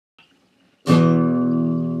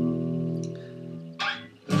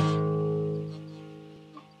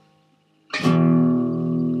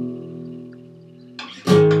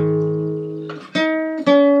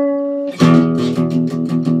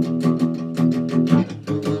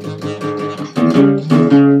But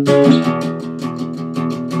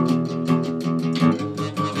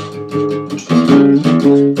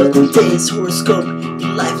today's horoscope,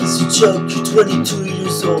 your life is a joke. You're 22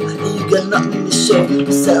 years old and you got nothing to show.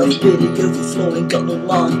 Your self-pity-overflow, got no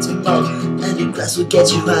lawn to mow, and the grass will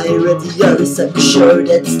get you higher at the other side. For sure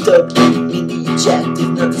that's dope. Mean the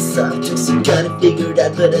adjective, not the subject, so you gotta figure it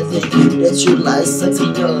out. But I think that your life sucks,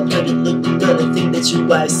 and y'all better look another thing that your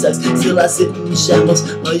wife sucks. Still I sit in shambles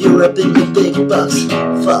while you're up in the big bucks.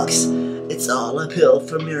 Fucks, it's all uphill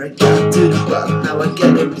from here I got to the bottom. Now I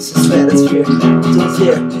gotta reach the stratosphere. Don't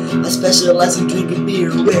fear, I specialize in drinking beer,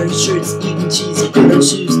 wearing shirts, eating cheese, and wearing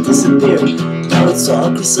shoes, disappear. Now it's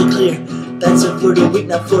all crystal clear. Bands are for the weak,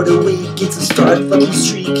 not for the weak. Get to start fucking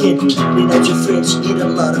streaking. Clean out your fridge, eat a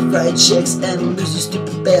lot of fried chicks, and lose your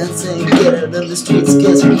stupid bands and get out on the streets,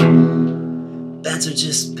 cause bands are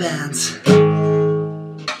just bands.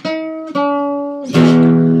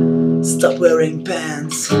 Stop wearing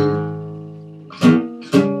bands.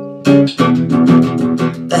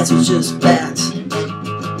 Bands are just bands.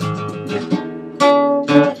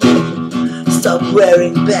 Stop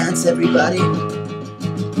wearing bands, everybody.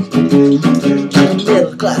 I'm a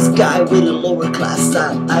middle class guy with a lower class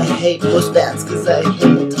style. I hate most bands cause I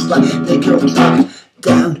hate to fly. They go up,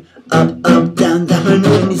 down, down. My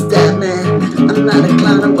name is that man. I'm not a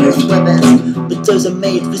clown, I wear sweatbands, but those are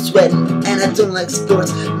made for sweating, and I don't like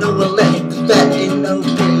sports. No Olympic fat and no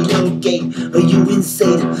pain, no gain. Are you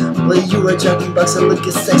insane? Well, you are jogging bucks. I look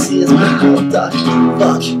as sexy as my hot dog.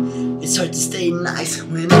 Fuck, it's hard to stay nice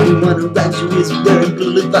when everyone around you is wearing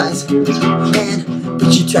blue Levi's. Man,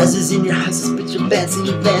 put your trousers in your houses, put your pants in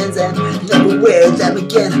your vans, and never wear them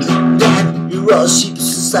again. Damn, you're all sheep of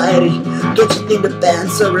society. Don't you think the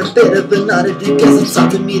bands are a bit of an oddity? Cause it's up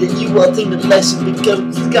to me that you all think that life should be good.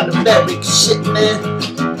 It's kind of bad shit, man.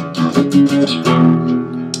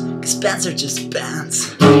 Cause bands are just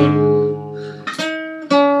bands.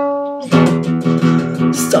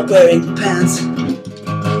 Stop wearing pants.